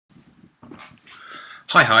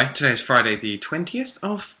Hi, today is Friday the 20th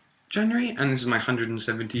of January, and this is my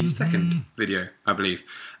 172nd video, I believe.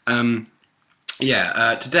 Today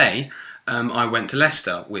I went to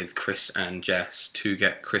Leicester with Chris and Jess to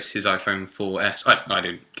get Chris his iPhone 4S. I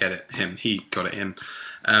didn't get it, he got it him.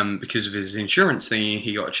 Because of his insurance thingy,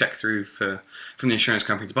 he got a check through from the insurance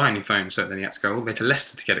company to buy a new phone, so then he had to go all the way to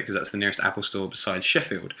Leicester to get it because that's the nearest Apple store besides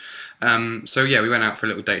Sheffield. We went out for a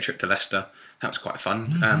little day trip to Leicester. That was quite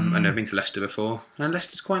fun. I've never been to Leicester before, and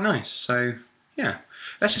Leicester's quite nice, so yeah.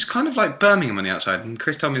 Leicester's kind of like Birmingham on the outside, and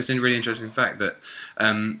Chris told me this really interesting fact that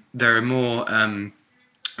there are more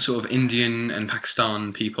sort of Indian and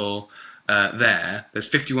Pakistan people there. There's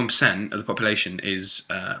 51% of the population is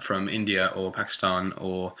from India or Pakistan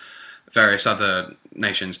or various other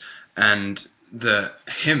nations, and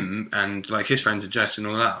him and like his friends and Jess and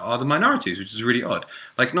all that are the minorities, which is really odd.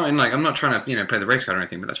 Like not in like I'm not trying to play the race card or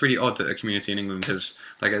anything, but that's really odd that a community in England has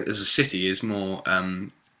as a city is more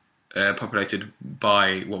populated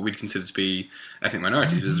by what we'd consider to be ethnic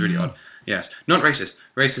minorities, which is really odd. Yes, not racist.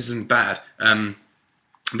 Racism bad. But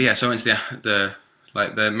yeah, so I went to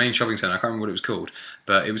the main shopping centre. I can't remember what it was called,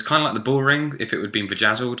 but it was kind of like the Bull Ring if it would have been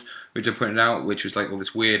bedazzled, which I pointed out, which was like all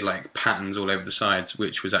this weird like patterns all over the sides,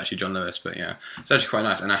 which was actually John Lewis. But yeah, it's actually quite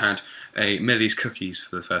nice. And I had a Millie's cookies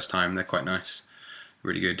for the first time. They're quite nice,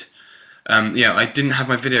 really good. I didn't have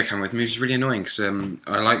my video camera with me, which is really annoying because I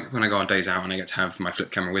like when I go on days out and I get to have my flip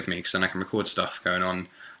camera with me because then I can record stuff going on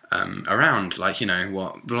around, like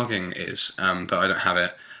what vlogging is, but I don't have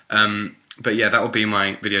it. But yeah, that will be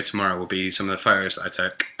my video tomorrow, will be some of the photos that I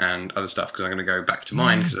took and other stuff, because I'm going to go back to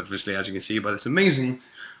mine, because obviously, as you can see by this amazing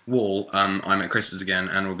wall, I'm at Chris's again,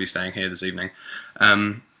 and we'll be staying here this evening.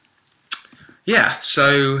 So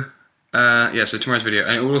tomorrow's video,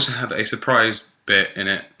 and it will also have a surprise bit in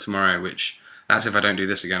it tomorrow, which, that's if I don't do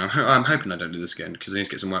this again. I'm hoping I don't do this again, because I need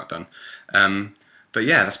to get some work done. But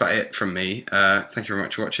yeah, that's about it from me. Thank you very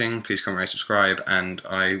much for watching. Please comment, rate, subscribe, and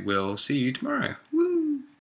I will see you tomorrow. Woo!